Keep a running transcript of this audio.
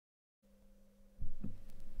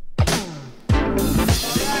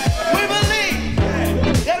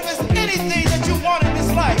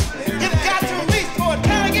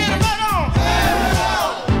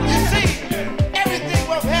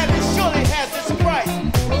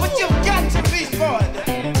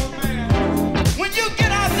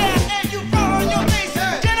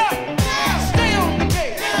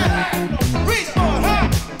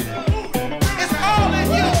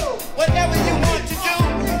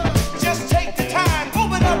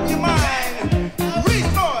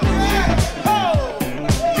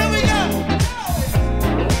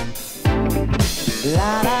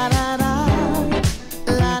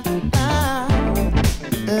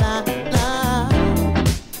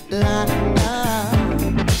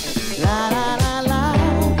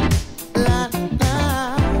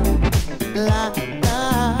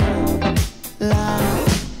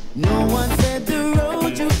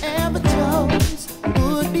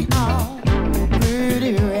we are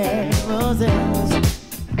pretty red roses.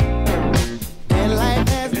 And life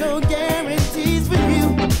has no guarantees for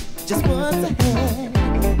you. Just what's ahead,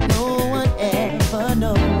 no one ever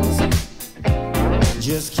knows.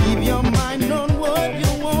 Just keep your mind on what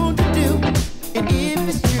you want to do. And if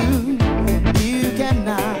it's true, you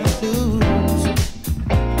cannot lose.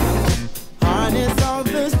 Harness all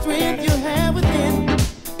the strength you have within,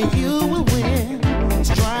 and you will win.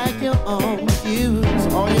 Strike your own fuse.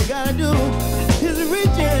 All you gotta do is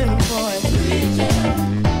reaching for it.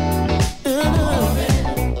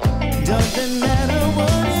 Doesn't matter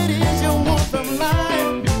what it is you want from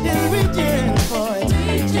life. Just reaching for it.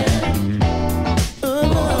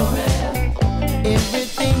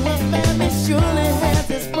 Everything was found, it surely has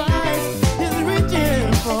its price. Just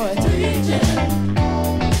reaching for it.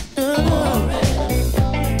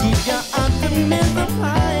 Keep your optimism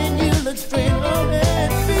high and you look straight ahead.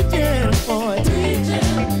 Reaching for it.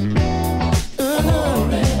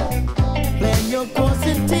 Plan your course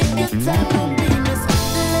and take your time. Don't be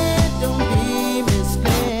misled. Don't be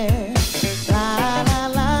misled. La la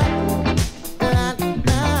la, la la,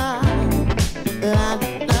 la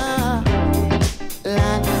la, la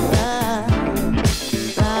la.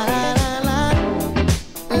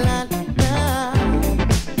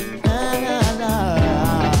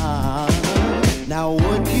 Now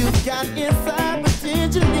what you've got inside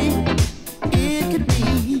potentially, it could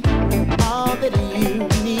be all that you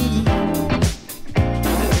need.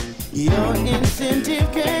 Your incentive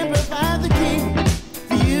can provide the key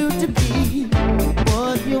for you to be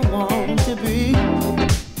what you want to be.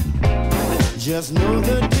 Just know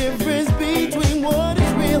the difference between what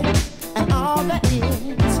is real and all that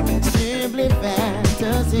is simply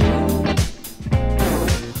fantasy.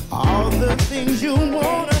 All the things you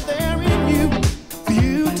want are there in you for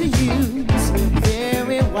you to use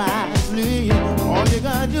very wisely. All you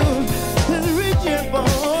gotta do is reach it for.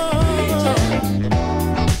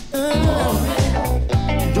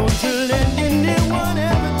 Don't you let anyone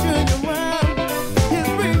ever turn you around. It's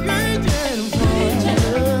reaching for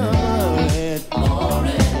it.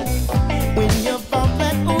 When you fall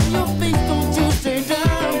flat on your face, don't you stay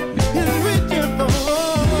down. It's reaching for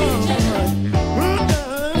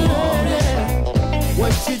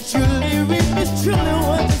what you truly reap is truly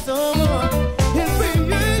what you sow. It's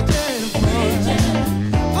reaching for it.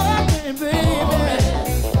 Oh, baby,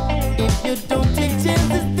 if you don't